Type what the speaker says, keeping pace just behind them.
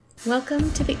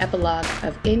Welcome to the epilogue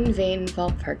of In Vain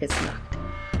Walpurgisnacht.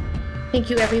 Thank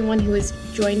you everyone who has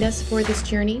joined us for this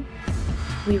journey.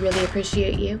 We really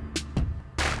appreciate you.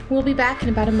 We'll be back in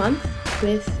about a month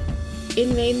with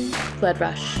In Vain Blood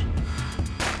Rush.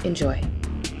 Enjoy.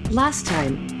 Last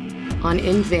time on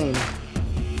In Vain.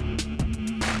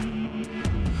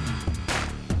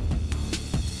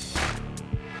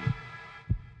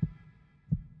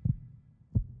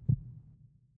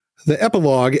 The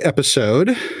epilogue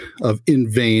episode of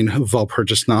In Vain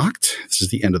Walpurgisnacht. This is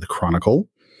the end of the chronicle.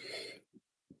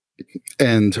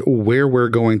 And where we're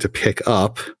going to pick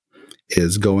up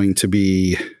is going to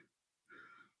be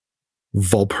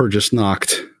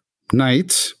Walpurgisnacht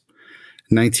night,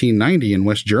 1990 in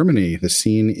West Germany. The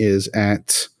scene is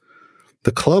at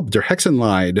the club Der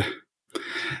Hexenleid.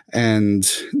 And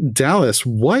Dallas,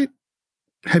 what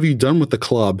have you done with the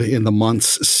club in the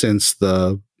months since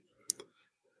the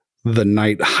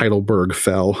night Heidelberg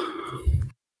fell?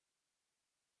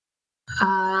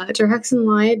 Der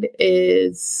Hexenleid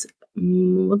is a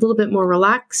little bit more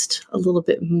relaxed, a little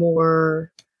bit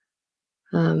more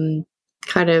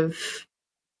kind of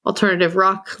alternative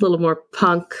rock, a little more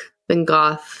punk than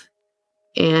goth.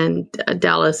 And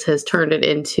Dallas has turned it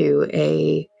into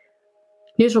a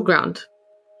neutral ground.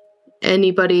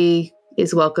 Anybody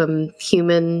is welcome.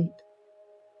 Human,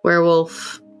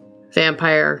 werewolf,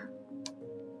 vampire,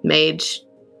 mage,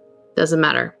 doesn't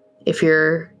matter. If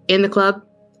you're in the club,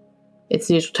 it's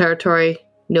neutral territory,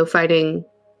 no fighting,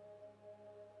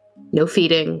 no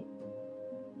feeding.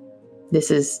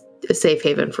 This is a safe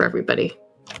haven for everybody.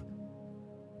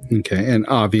 Okay, and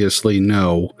obviously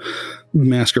no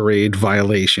masquerade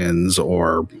violations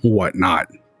or whatnot.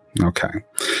 Okay.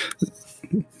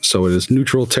 So it is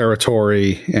neutral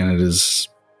territory and it is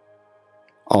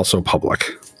also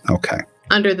public. Okay.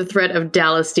 Under the threat of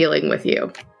Dallas dealing with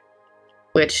you,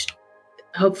 which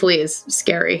hopefully is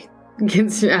scary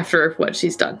after what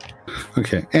she's done.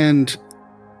 Okay, and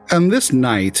on this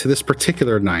night, this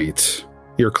particular night,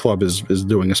 your club is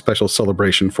doing a special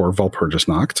celebration for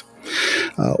Walpurgisnacht.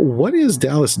 What is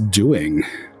Dallas doing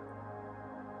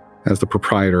as the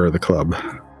proprietor of the club?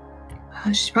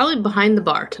 She's probably behind the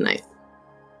bar tonight.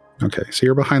 Okay, so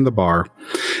you're behind the bar,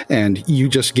 and you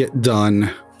just get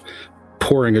done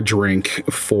pouring a drink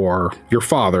for your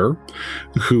father,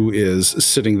 who is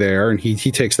sitting there, and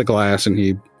he takes the glass and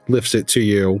he lifts it to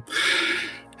you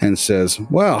and says,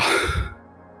 well,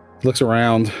 looks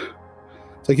around.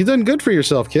 It's like, you've done good for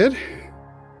yourself, kid.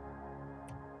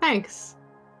 Thanks.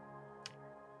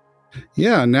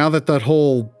 Yeah, now that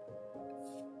whole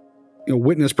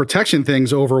witness protection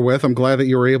thing's over with, I'm glad that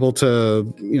you were able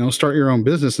to, start your own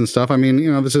business and stuff. I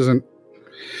mean, this isn't,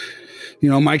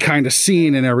 my kind of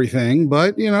scene and everything,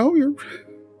 but I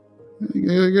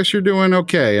guess you're doing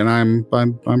okay, and I'm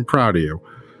proud of you.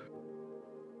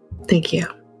 Thank you.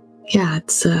 Yeah,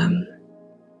 it's home.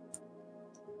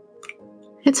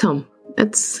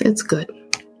 It's good.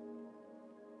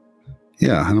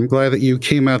 Yeah, and I'm glad that you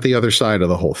came out the other side of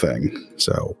the whole thing.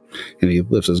 So, and he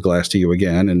lifts his glass to you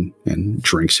again and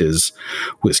drinks his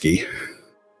whiskey.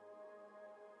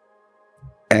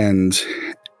 And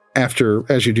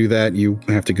as you do that, you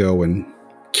have to go and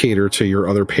cater to your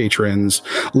other patrons.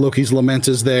 Loki's Lament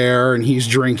is there, and he's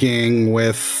drinking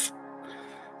with,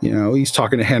 he's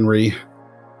talking to Henry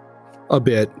a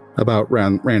bit about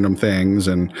random things,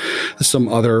 and some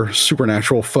other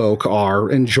supernatural folk are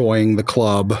enjoying the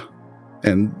club.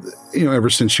 And,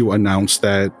 ever since you announced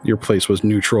that your place was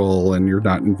neutral and you're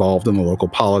not involved in the local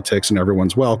politics and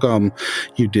everyone's welcome,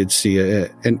 you did see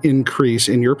an increase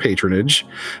in your patronage.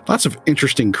 Lots of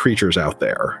interesting creatures out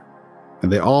there,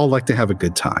 and they all like to have a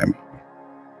good time.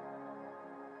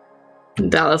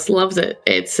 Dallas loves it.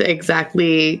 It's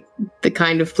exactly the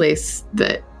kind of place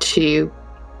that she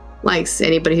likes.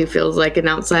 Anybody who feels like an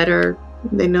outsider,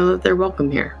 they know that they're welcome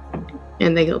here,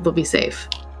 and they'll be safe.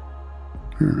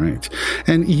 All right.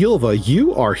 And Ylva,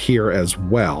 you are here as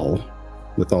well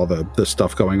with all the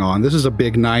stuff going on. This is a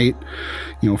big night,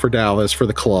 for Dallas, for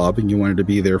the club, and you wanted to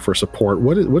be there for support.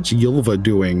 What's Ylva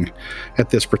doing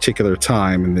at this particular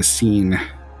time in this scene?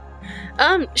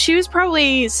 She was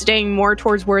probably staying more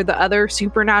towards where the other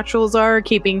supernaturals are,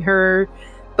 keeping her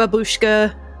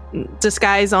babushka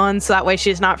disguise on, so that way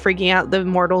she's not freaking out the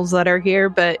mortals that are here,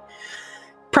 but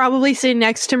probably sitting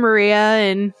next to Maria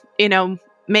and,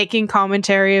 making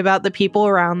commentary about the people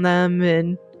around them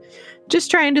and just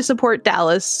trying to support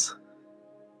Dallas.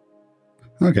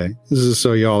 Okay. This is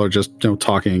so y'all are just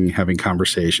talking, having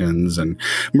conversations, and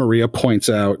Maria points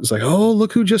out, it's like, oh,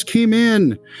 look who just came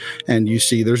in. And you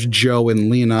see there's Joe and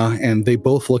Lena, and they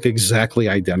both look exactly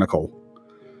identical.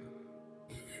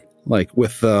 Like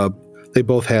with the They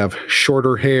both have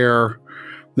shorter hair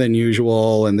than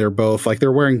usual, and they're both like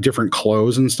they're wearing different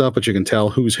clothes and stuff, but you can tell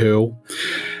who's who.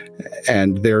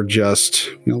 And they're just,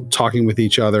 talking with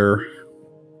each other.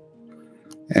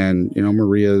 And,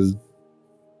 Maria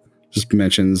just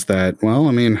mentions that, well,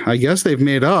 I mean, I guess they've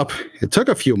made up. It took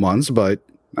a few months, but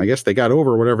I guess they got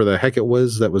over whatever the heck it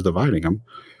was that was dividing them.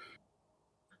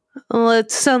 Well, it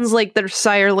sounds like their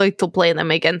sire liked to play them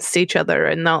against each other,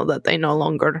 and now that they no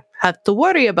longer have to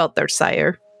worry about their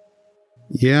sire.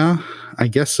 Yeah, I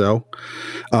guess so.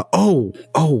 I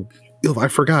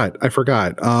forgot.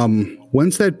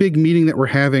 When's that big meeting that we're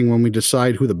having when we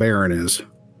decide who the Baron is?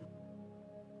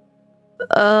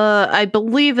 I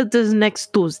believe it is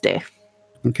next Tuesday.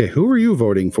 Okay, who are you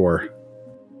voting for?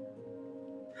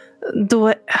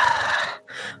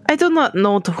 I do not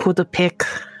know who to pick.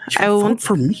 You vote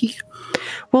for me?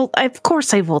 Well, of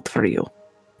course I vote for you.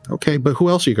 Okay, but who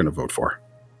else are you going to vote for?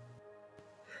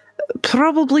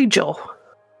 Probably Jo.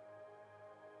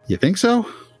 You think so?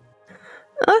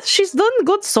 She's done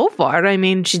good so far. I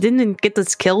mean, she didn't get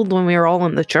us killed when we were all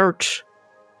in the church.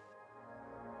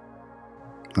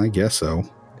 I guess so.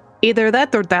 Either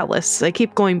that or Dallas. I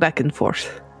keep going back and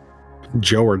forth.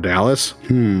 Jo or Dallas?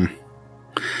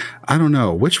 I don't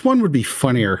know. Which one would be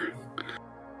funnier?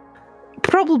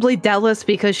 Probably Dallas,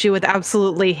 because she would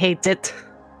absolutely hate it.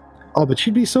 Oh, but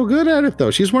she'd be so good at it,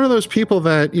 though. She's one of those people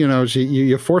that,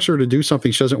 you force her to do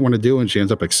something she doesn't want to do, and she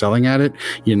ends up excelling at it.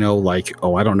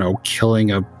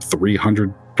 Killing a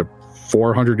 300 to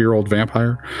 400-year-old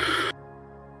vampire.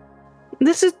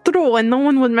 This is true, and no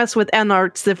one would mess with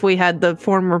Anarts if we had the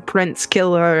former prince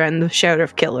killer and the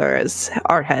sheriff killer as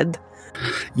our head.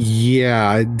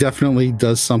 Yeah, it definitely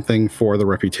does something for the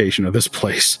reputation of this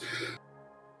place.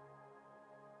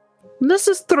 This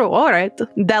is true. All right.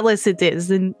 Dallas it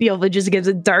is. And Yova just gives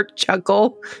a dark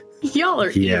chuckle. Y'all are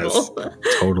evil.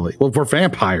 Totally. Well, we're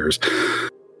vampires.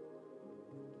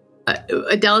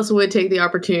 Dallas would take the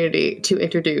opportunity to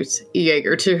introduce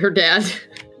Jaeger to her dad.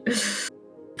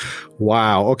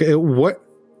 Wow. Okay. What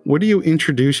do you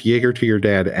introduce Jaeger to your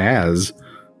dad as?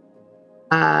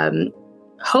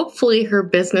 Hopefully her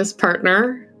business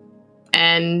partner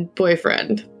and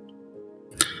boyfriend.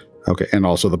 Okay, and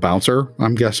also the bouncer,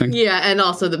 I'm guessing. Yeah, and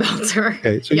also the bouncer.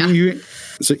 Okay, so yeah.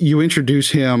 you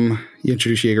introduce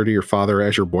Jaeger to your father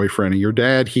as your boyfriend, and your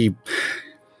dad, he's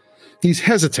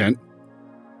hesitant.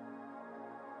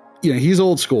 He's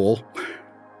old school,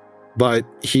 but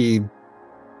he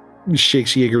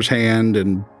shakes Jaeger's hand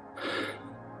and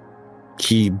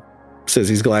he says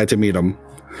he's glad to meet him.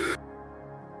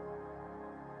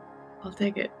 I'll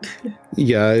take it.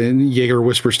 Yeah, and Jaeger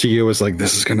whispers to you, is like,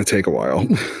 this is going to take a while.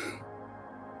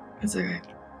 It's okay.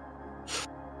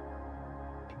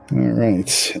 All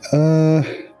right.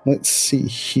 Let's see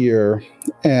here.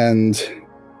 And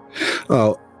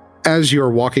as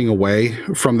you're walking away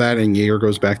from that and Jaeger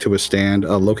goes back to his stand,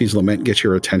 Loki's Lament gets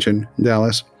your attention,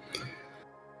 Dallas.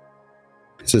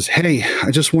 He says, hey,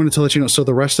 I just wanted to let you know, so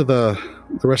the rest of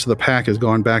the pack has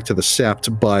gone back to the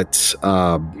Sept, but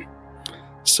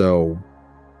so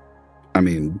I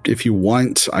mean, if you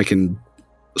want, I can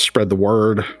spread the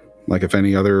word. Like if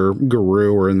any other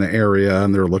guru are in the area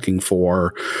and they're looking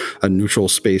for a neutral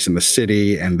space in the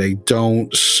city and they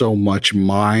don't so much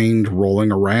mind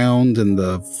rolling around in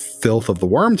the filth of the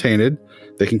Worm Tainted,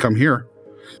 they can come here.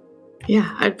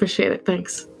 Yeah, I appreciate it.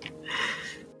 Thanks.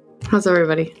 How's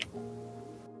everybody?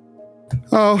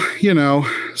 Oh,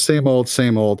 same old,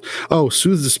 same old. Oh,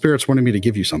 Soothe the Spirits wanted me to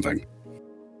give you something.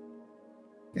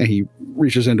 And he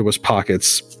reaches into his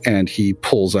pockets and he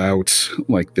pulls out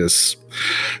like this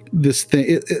thing.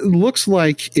 It looks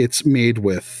like it's made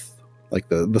with like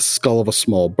the skull of a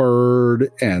small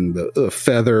bird and the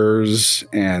feathers,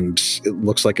 and it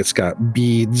looks like it's got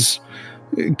beads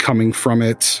coming from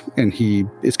it, and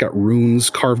it's got runes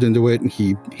carved into it, and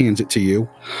he hands it to you.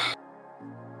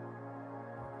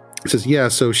 He says, yeah,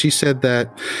 so she said that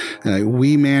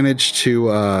we managed to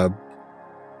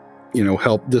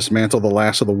help dismantle the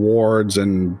last of the wards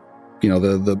and,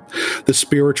 the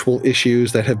spiritual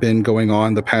issues that have been going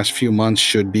on the past few months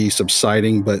should be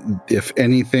subsiding. But if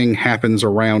anything happens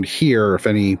around here, if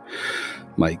any,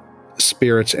 like,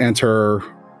 spirits enter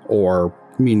or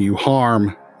mean you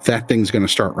harm, that thing's going to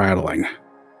start rattling.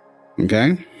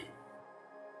 Okay?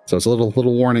 So it's a little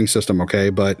warning system, okay?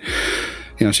 But,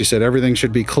 she said everything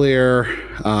should be clear.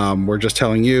 We're just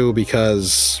telling you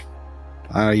because...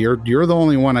 you're the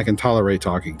only one I can tolerate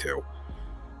talking to.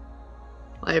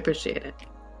 I appreciate it.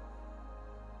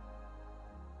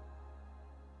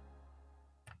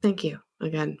 Thank you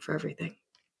again for everything.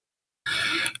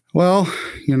 Well,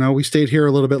 we stayed here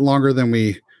a little bit longer than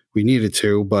we needed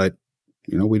to, but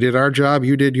We did our job,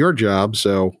 you did your job,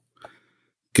 so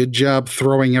good job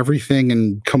throwing everything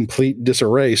in complete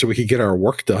disarray so we could get our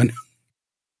work done.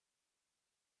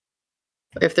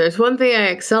 If there's one thing I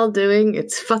excel doing,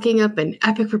 it's fucking up in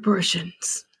epic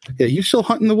proportions. Yeah, you still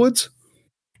hunt in the woods?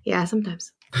 Yeah,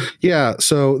 sometimes. Yeah,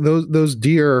 so those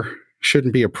deer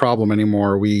shouldn't be a problem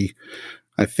anymore.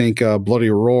 I think Bloody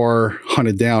Roar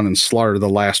hunted down and slaughtered the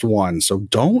last one. So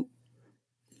don't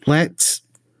let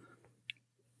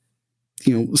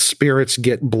spirits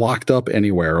get blocked up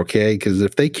anywhere, okay? Because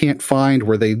if they can't find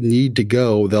where they need to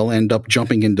go, they'll end up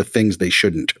jumping into things they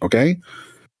shouldn't, okay?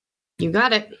 You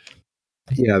got it.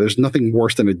 Yeah, there's nothing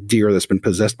worse than a deer that's been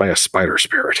possessed by a spider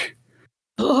spirit.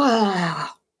 Oh,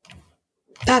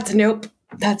 that's a nope.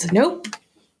 That's a nope.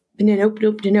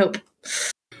 Nope.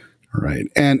 All right.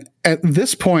 And at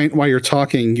this point, while you're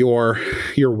talking, your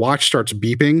watch starts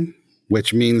beeping,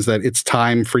 which means that it's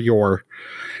time for your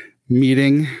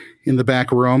meeting in the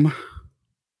back room.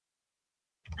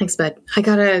 Thanks, bud. I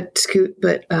gotta scoot,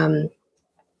 but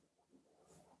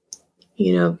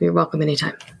you're welcome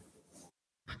anytime.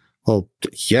 Well,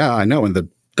 yeah, I know, and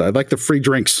I like the free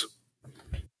drinks.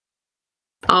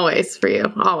 Always for you,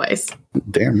 always.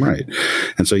 Damn right.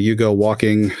 And so you go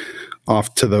walking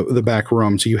off to the back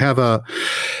room. So you have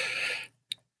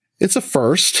it's a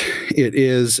first. It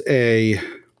is a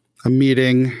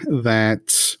meeting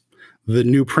that the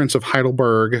new Prince of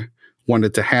Heidelberg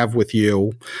wanted to have with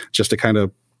you, just to kind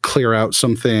of clear out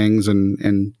some things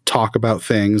and talk about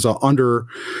things under,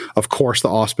 of course, the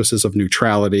auspices of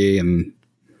neutrality, and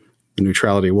the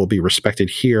neutrality will be respected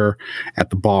here at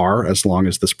the bar as long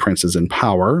as this prince is in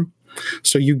power.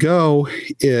 So you go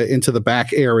into the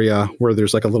back area where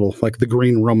there's like a little, like the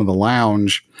green room of the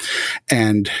lounge,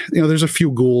 and there's a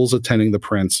few ghouls attending the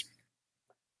prince.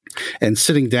 And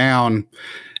sitting down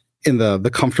in the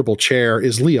comfortable chair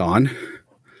is Leon,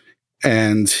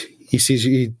 and he sees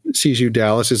you,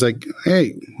 Dallas. He's like,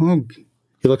 "Hey," well,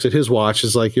 he looks at his watch.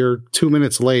 He's like, "You're 2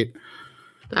 minutes late."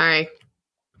 All right.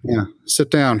 Yeah, sit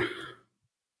down.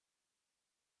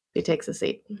 He takes a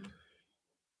seat.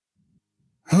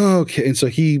 Okay, and so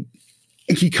he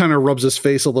kind of rubs his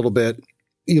face a little bit.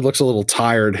 He looks a little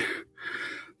tired,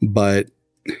 but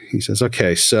he says,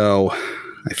 "Okay, so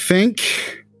I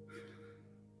think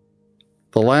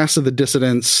the last of the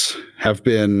dissidents have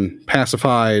been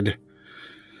pacified.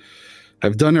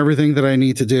 I've done everything that I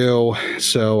need to do,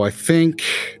 so I think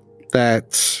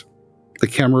that the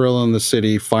Camarilla in the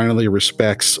city finally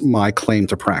respects my claim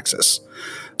to Praxis.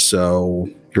 So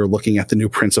you're looking at the new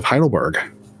Prince of Heidelberg."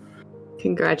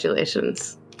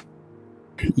 Congratulations.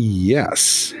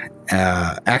 Yes.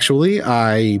 Actually,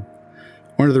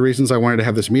 one of the reasons I wanted to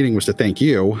have this meeting was to thank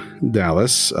you,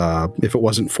 Dallas. If it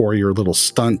wasn't for your little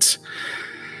stunt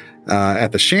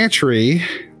at the Chantry,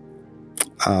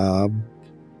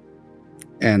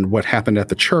 and what happened at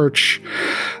the church,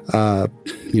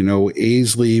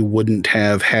 Aisley wouldn't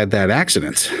have had that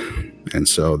accident. And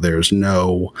so there's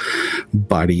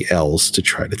nobody else to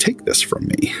try to take this from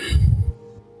me.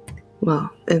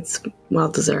 Well, it's well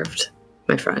deserved,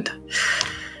 my friend.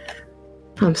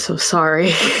 I'm so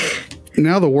sorry.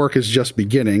 Now the work is just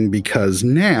beginning, because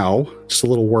now, just a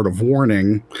little word of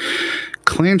warning,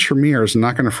 Clan Tremere is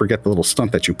not going to forget the little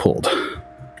stunt that you pulled.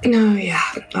 Oh, yeah.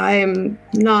 I'm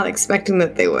not expecting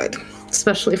that they would,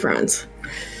 especially friends.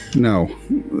 No,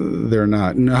 they're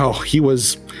not. No, he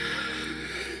was...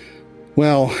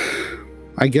 Well,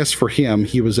 I guess for him,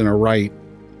 he was in a right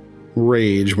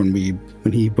rage when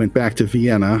he went back to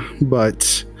Vienna,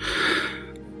 but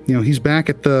he's back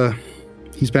at the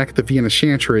Vienna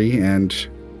Chantry, and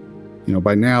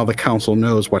by now the council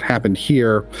knows what happened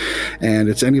here, and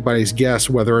it's anybody's guess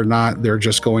whether or not they're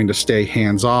just going to stay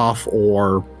hands off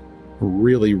or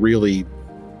really, really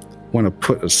want to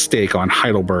put a stake on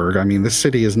Heidelberg. I mean, this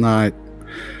city is not...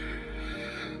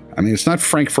 it's not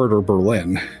Frankfurt or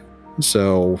Berlin.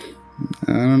 So,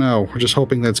 I don't know. We're just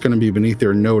hoping that's going to be beneath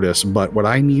their notice. But what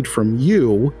I need from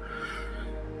you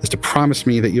is to promise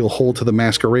me that you'll hold to the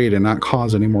masquerade and not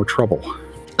cause any more trouble.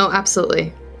 Oh,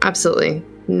 absolutely. Absolutely.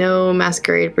 No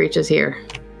masquerade breaches here.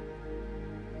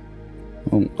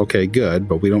 Well, okay, good.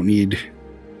 But we don't need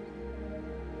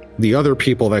the other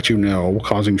people that you know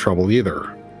causing trouble either.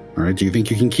 All right. Do you think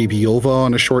you can keep Ylva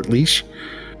on a short leash?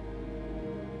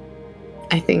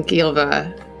 I think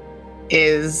Ylva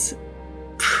is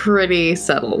pretty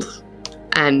settled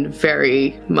and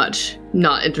very much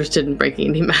not interested in breaking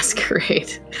any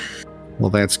masquerade. Well,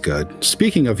 that's good.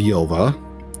 Speaking of Ylva,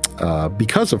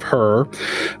 because of her,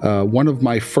 one of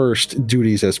my first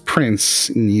duties as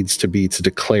prince needs to be to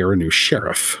declare a new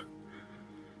sheriff.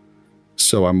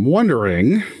 So I'm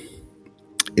wondering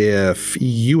if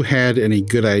you had any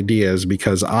good ideas,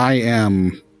 because I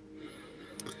am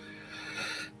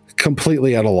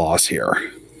completely at a loss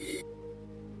here.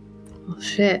 Oh,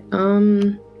 shit. I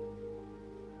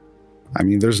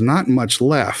mean, there's not much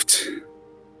left.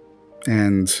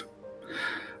 And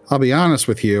I'll be honest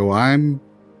with you, I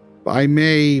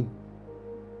may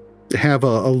have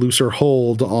a looser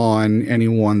hold on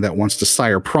anyone that wants to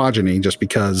sire progeny just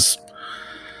because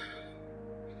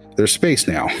there's space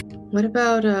now. What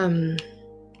about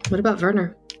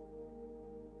Werner?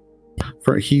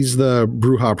 He's the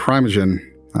Bruja Primogen.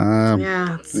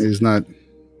 Yeah. He's not.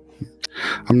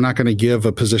 I'm not going to give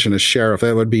a position as sheriff.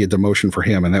 That would be a demotion for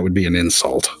him, and that would be an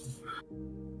insult.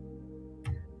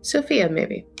 Sophia,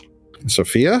 maybe.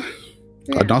 Sophia?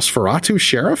 Yeah. A Nosferatu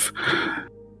sheriff?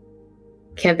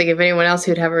 Can't think of anyone else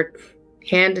who'd have her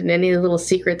hand in any little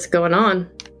secrets going on.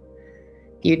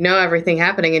 You'd know everything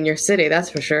happening in your city, that's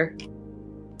for sure.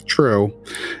 True.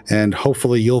 And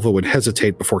hopefully Ylva would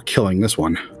hesitate before killing this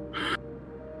one.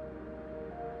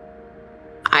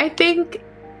 I think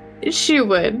she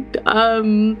would.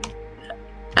 And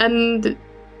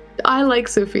I like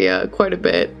Sophia quite a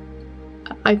bit.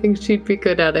 I think she'd be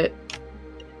good at it.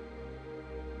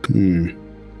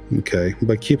 Okay.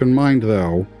 But keep in mind,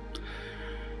 though,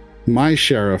 my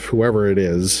sheriff, whoever it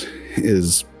is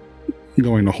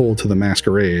going to hold to the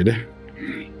masquerade.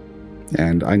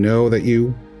 And I know that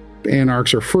you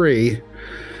Anarchs are free,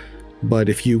 but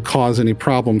if you cause any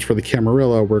problems for the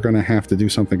Camarilla, we're going to have to do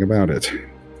something about it.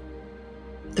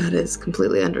 That is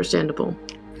completely understandable.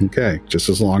 Okay, just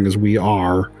as long as we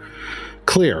are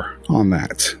clear on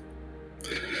that.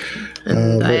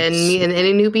 And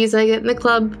any newbies I get in the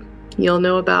club, you'll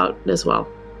know about as well.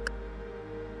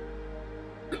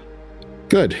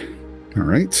 Good. All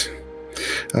right.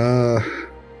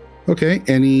 Okay,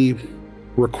 any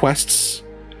requests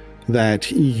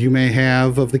that you may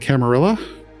have of the Camarilla?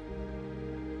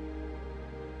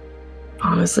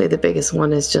 Honestly, the biggest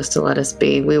one is just to let us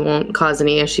be. We won't cause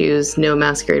any issues, no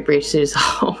masquerade breaches.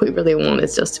 All we really want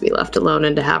is just to be left alone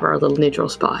and to have our little neutral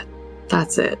spot.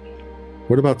 That's it.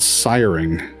 What about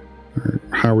siring?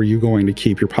 How are you going to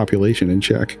keep your population in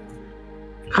check?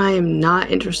 I am not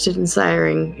interested in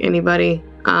siring anybody.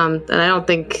 And I don't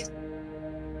think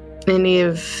any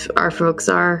of our folks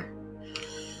are.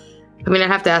 I mean,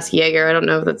 I'd have to ask Jaeger. I don't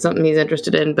know if that's something he's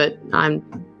interested in, but I'm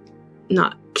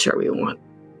not sure we want.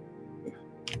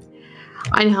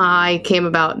 I know how I came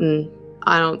about, and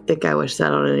I don't think I wish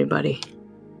that on anybody.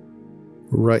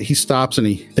 Right. He stops and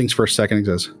he thinks for a second and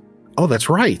says, "Oh, that's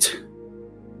right.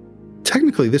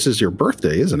 Technically, this is your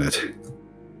birthday, isn't it?"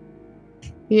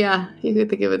 Yeah, you could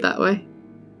think of it that way.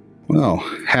 Well,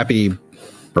 happy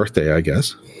birthday, I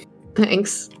guess.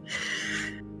 Thanks.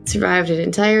 Survived an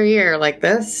entire year like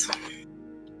this.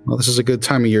 Well, this is a good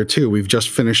time of year, too. We've just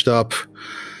finished up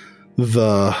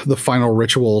the final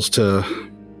rituals to,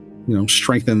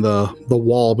 strengthen the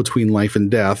wall between life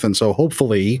and death. And so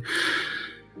hopefully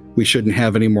we shouldn't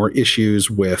have any more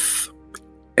issues with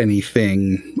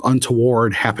anything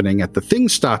untoward happening at the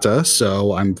Thingstata.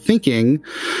 So I'm thinking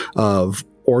of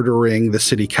ordering the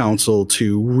city council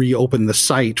to reopen the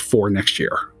site for next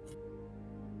year.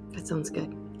 That sounds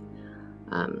good.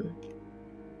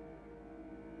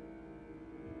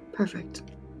 Perfect.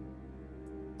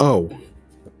 Oh,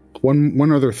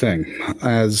 one other thing.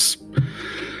 As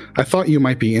I thought you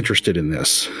might be interested in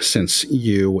this, since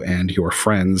you and your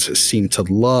friends seem to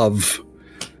love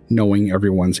knowing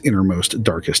everyone's innermost,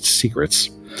 darkest secrets.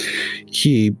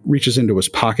 He reaches into his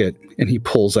pocket and he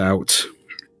pulls out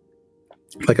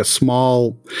like a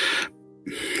small,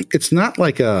 it's not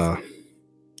like a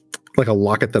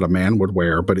locket that a man would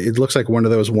wear, but it looks like one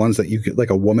of those ones that you could, like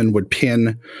a woman would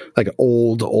pin, like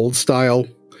old style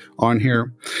on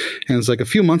here. And it's like a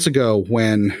few months ago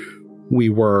when we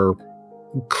were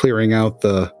clearing out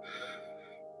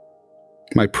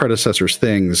my predecessor's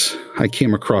things, I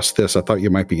came across this. I thought you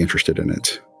might be interested in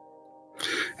it.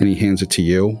 And he hands it to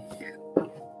you.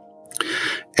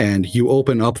 And you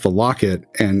open up the locket,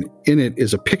 and in it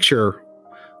is a picture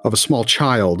of a small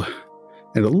child.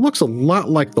 And it looks a lot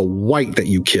like the white that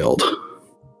you killed.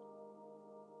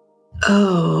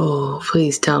 Oh,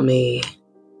 please tell me.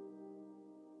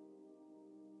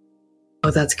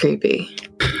 Oh, that's creepy.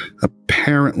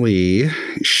 Apparently,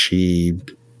 she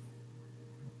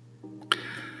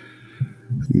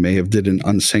may have did an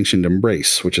unsanctioned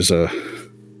embrace, which is a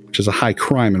high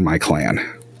crime in my clan.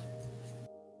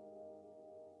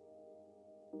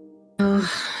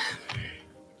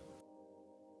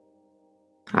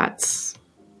 That's...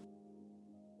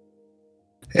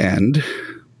 And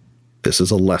this is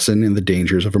a lesson in the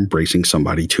dangers of embracing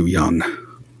somebody too young.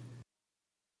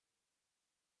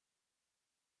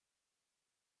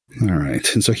 All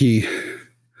right. And so he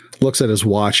looks at his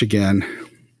watch again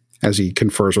as he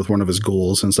confers with one of his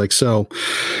ghouls. And it's like, so,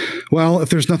 well, if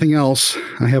there's nothing else,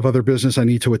 I have other business I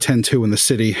need to attend to in the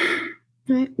city.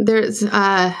 Right. There's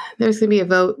going to be a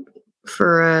vote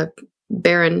for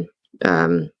Baron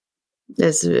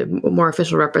as a more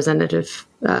official representative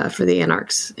for the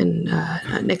Anarchs in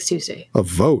next Tuesday. A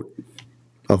vote?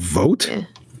 A vote?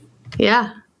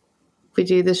 Yeah. We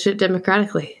do this shit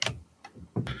democratically.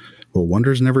 Well,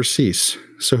 wonders never cease.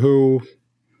 So who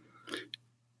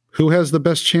has the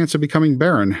best chance of becoming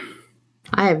Baron?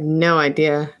 I have no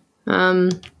idea.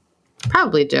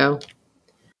 Probably Joe.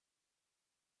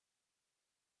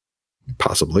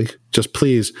 Possibly. Just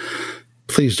please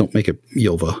don't make it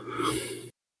Ylva.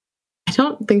 I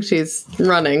don't think she's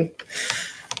running.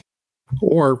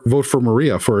 Or vote for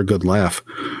Maria for a good laugh.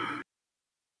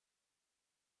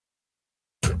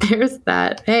 There's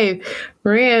that. Hey,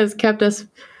 Maria has kept us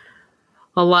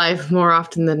alive more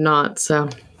often than not, so.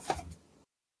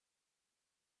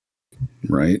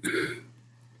 Right.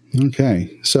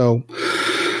 Okay. So,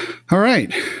 all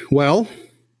right. Well,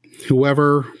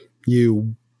 whoever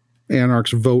you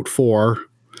Anarchs vote for,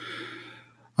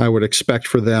 I would expect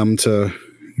for them to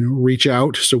reach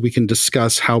out so we can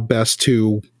discuss how best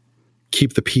to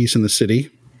keep the peace in the city.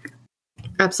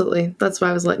 Absolutely. That's why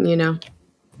I was letting you know.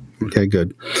 Okay,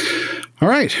 good. All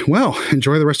right. Well,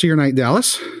 enjoy the rest of your night,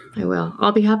 Dallas. I will.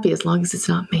 I'll be happy as long as it's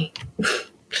not me.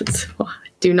 I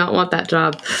do not want that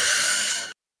job.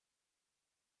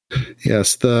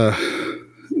 Yes, the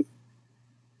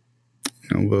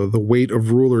weight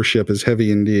of rulership is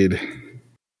heavy indeed.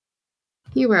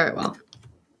 You wear it well.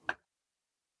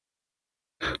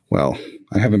 Well,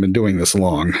 I haven't been doing this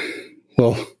long.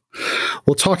 Well,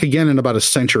 we'll talk again in about a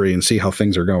century and see how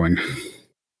things are going.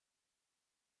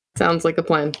 Sounds like a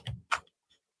plan.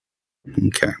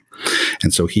 Okay.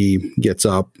 And so he gets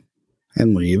up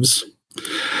and leaves.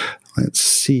 Let's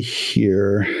see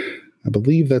here. I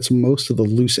believe that's most of the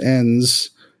loose ends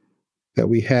that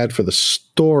we had for the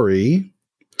story.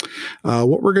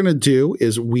 What we're going to do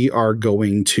is we are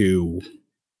going to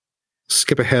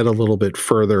skip ahead a little bit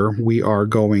further. We are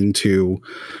going to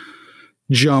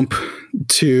jump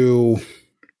to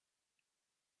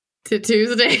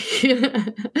Tuesday.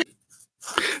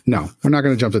 No, we're not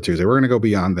going to jump to Tuesday. We're going to go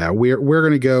beyond that. We're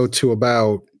going to go to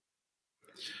about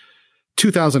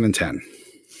 2010.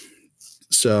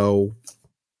 So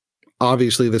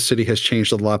obviously the city has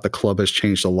changed a lot. The club has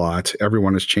changed a lot.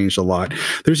 Everyone has changed a lot.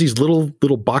 There's these little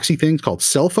boxy things called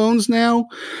cell phones now,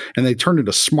 and they turned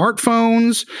into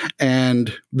smartphones,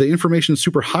 and the information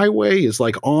superhighway is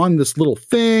like on this little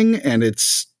thing, and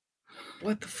it's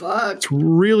what the fuck? It's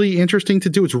really interesting to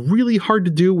do. It's really hard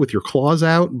to do with your claws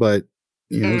out, but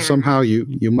somehow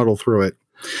you muddle through it.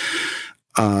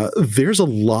 There's a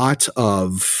lot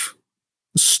of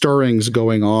stirrings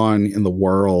going on in the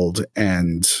world,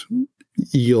 and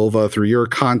Ylva, through your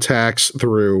contacts,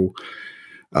 through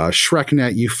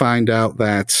ShrekNet, you find out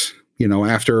that,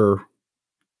 after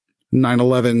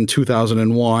 9/11,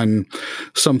 2001,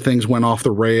 some things went off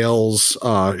the rails.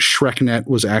 ShrekNet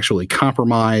was actually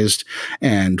compromised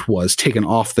and was taken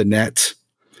off the net.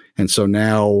 And so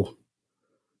now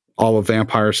all of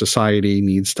Vampire Society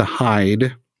needs to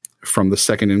hide from the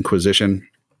Second Inquisition.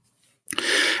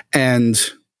 And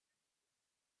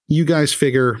you guys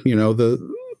figure,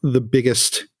 the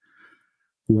biggest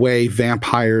way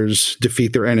vampires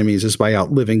defeat their enemies is by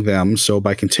outliving them. So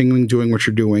by continuing doing what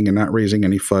you're doing and not raising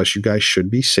any fuss, you guys should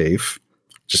be safe.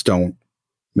 Just don't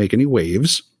make any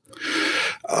waves.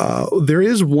 There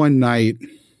is one night,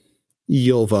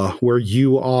 Ylva, where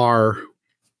you are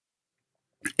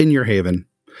in your haven.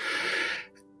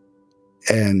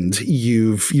 And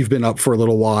you've been up for a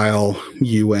little while.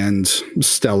 You and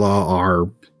Stella are,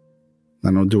 I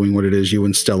don't know, doing what it is you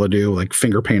and Stella do, like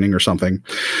finger painting or something.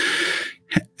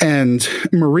 And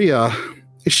Maria,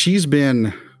 she's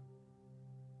been,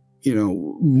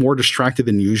 more distracted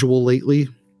than usual lately.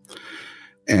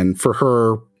 And for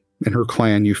her and her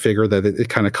clan, you figure that it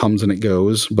kind of comes and it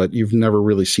goes, but you've never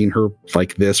really seen her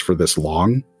like this for this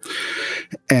long.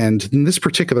 And in this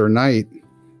particular night,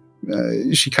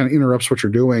 she kind of interrupts what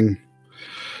you're doing.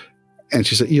 And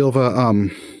she said, Ylva,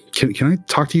 can I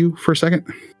talk to you for a second?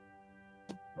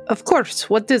 Of course.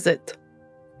 What is it?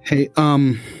 Hey,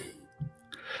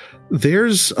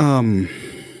 there's, I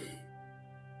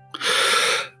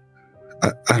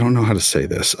don't know how to say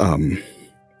this. I've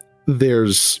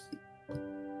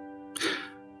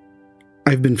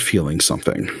been feeling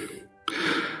something.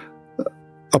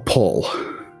 A pull.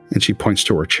 And she points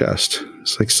to her chest.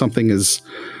 It's like something is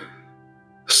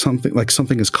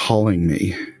calling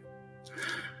me.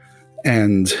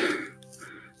 And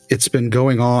it's been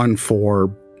going on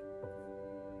for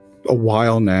a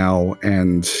while now,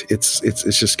 and it's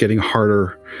just getting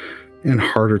harder and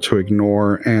harder to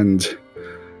ignore, and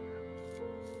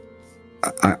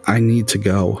I need to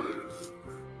go.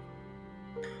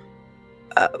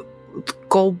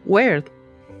 Go where?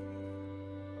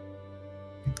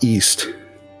 East.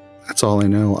 That's all I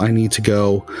know. I need to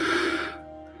go.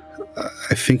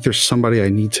 I think there's somebody I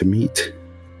need to meet.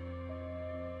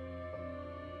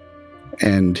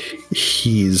 And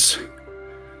he's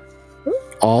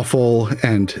awful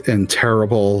and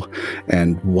terrible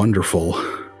and wonderful.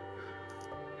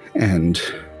 And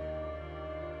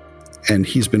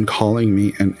he's been calling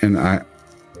me, and I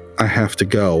have to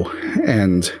go.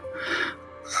 And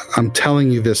I'm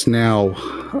telling you this now.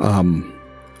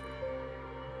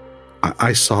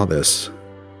 I saw this.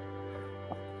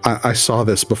 I saw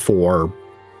this before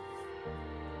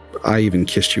I even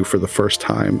kissed you for the first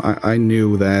time. I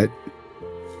knew that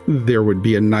there would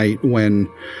be a night when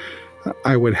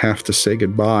I would have to say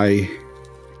goodbye.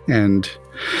 And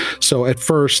so at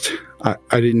first, I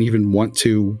didn't even want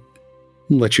to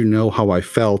let you know how I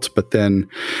felt. But then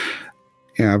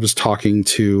I was talking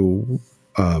to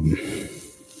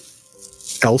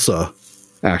Elsa,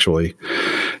 actually.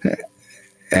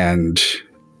 And,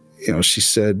 she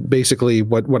said basically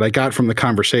what I got from the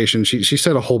conversation. She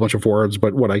said a whole bunch of words,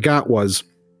 but what I got was,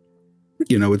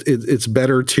 it's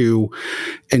better to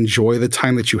enjoy the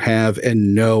time that you have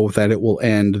and know that it will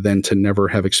end than to never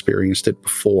have experienced it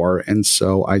before. And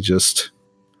so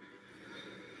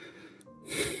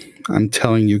I'm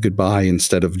telling you goodbye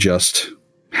instead of just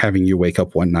having you wake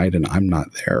up one night and I'm not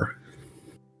there.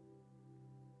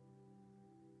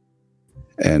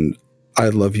 And I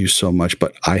love you so much,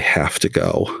 but I have to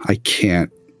go. I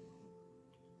can't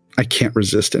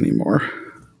resist anymore.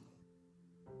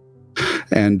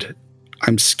 And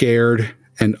I'm scared,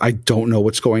 and I don't know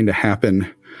what's going to happen,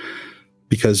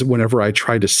 because whenever I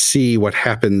try to see what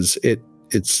happens,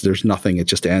 there's nothing. It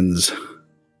just ends.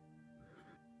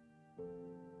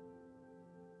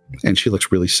 And she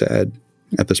looks really sad.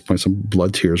 At this point, some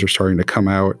blood tears are starting to come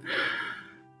out.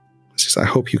 She says, I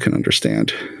hope you can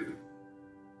understand.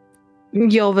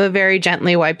 Yelva very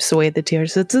gently wipes away the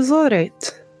tears. It is all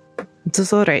right. It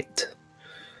is all right.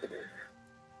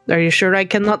 Are you sure I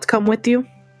cannot come with you?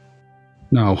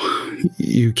 No,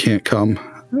 you can't come.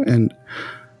 And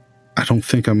I don't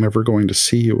think I'm ever going to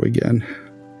see you again.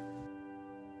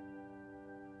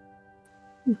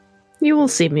 You will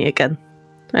see me again.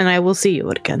 And I will see you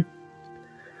again.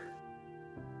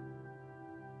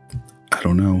 I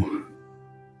don't know.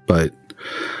 But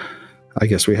I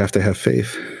guess we have to have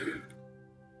faith.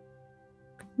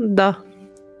 Duh.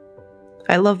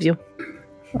 I love you.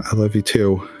 I love you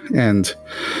too. And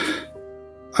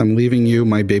I'm leaving you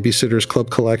my Babysitters Club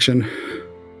collection.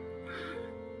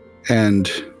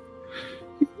 And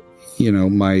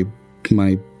my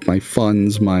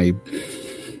funds, my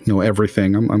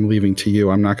everything. I'm leaving to you.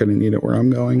 I'm not going to need it where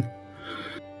I'm going.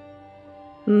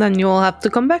 Then you will have to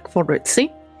come back for it,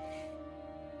 see?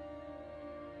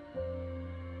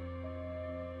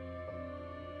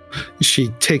 She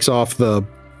takes off the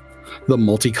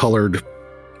multicolored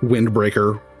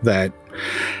windbreaker that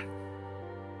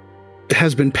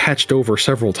has been patched over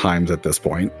several times at this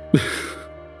point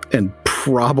and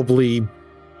probably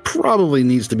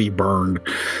needs to be burned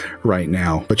right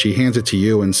now. But she hands it to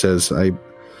you and says, I'm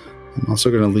also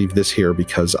going to leave this here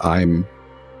because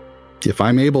if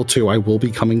I'm able to, I will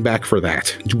be coming back for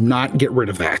that. Do not get rid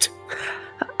of that.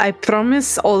 I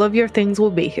promise all of your things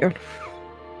will be here.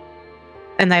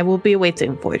 And I will be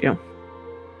waiting for you.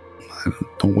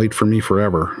 Don't wait for me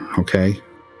forever, okay?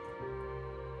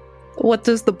 What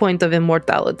is the point of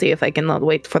immortality if I cannot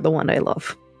wait for the one I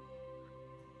love?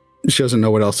 She doesn't know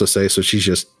what else to say, so she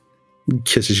just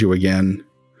kisses you again.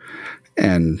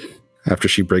 And after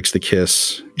she breaks the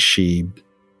kiss, she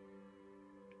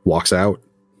walks out.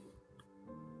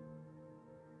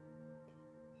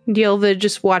 Yelva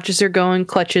just watches her go and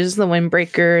clutches the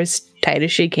windbreaker as tight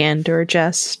as she can to her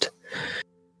chest.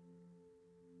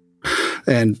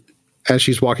 And as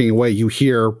she's walking away, you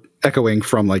hear echoing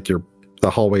from the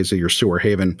hallways of your sewer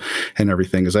haven and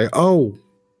everything is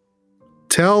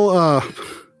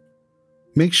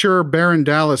make sure Baron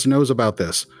Dallas knows about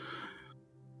this.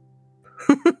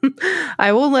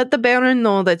 I will let the Baron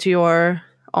know that you are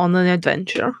on an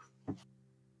adventure.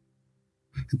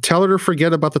 Tell her to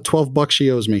forget about the $12 she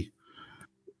owes me.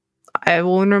 I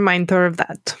will remind her of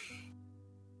that.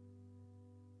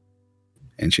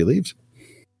 And she leaves.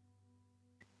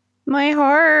 My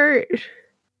heart.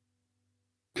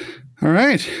 All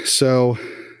right, so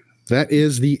that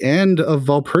is the end of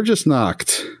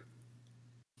Walpurgisnacht.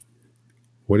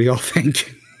 What do y'all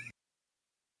think?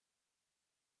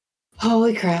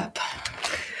 Holy crap.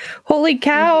 Holy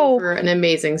cow. For an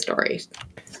amazing story.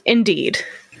 Indeed.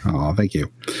 Oh, thank you.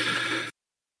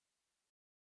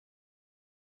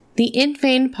 The In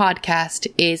Vain podcast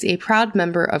is a proud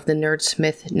member of the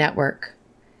Nerdsmith Network.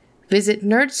 Visit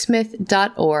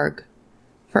nerdsmith.org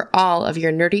for all of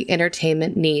your nerdy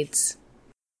entertainment needs.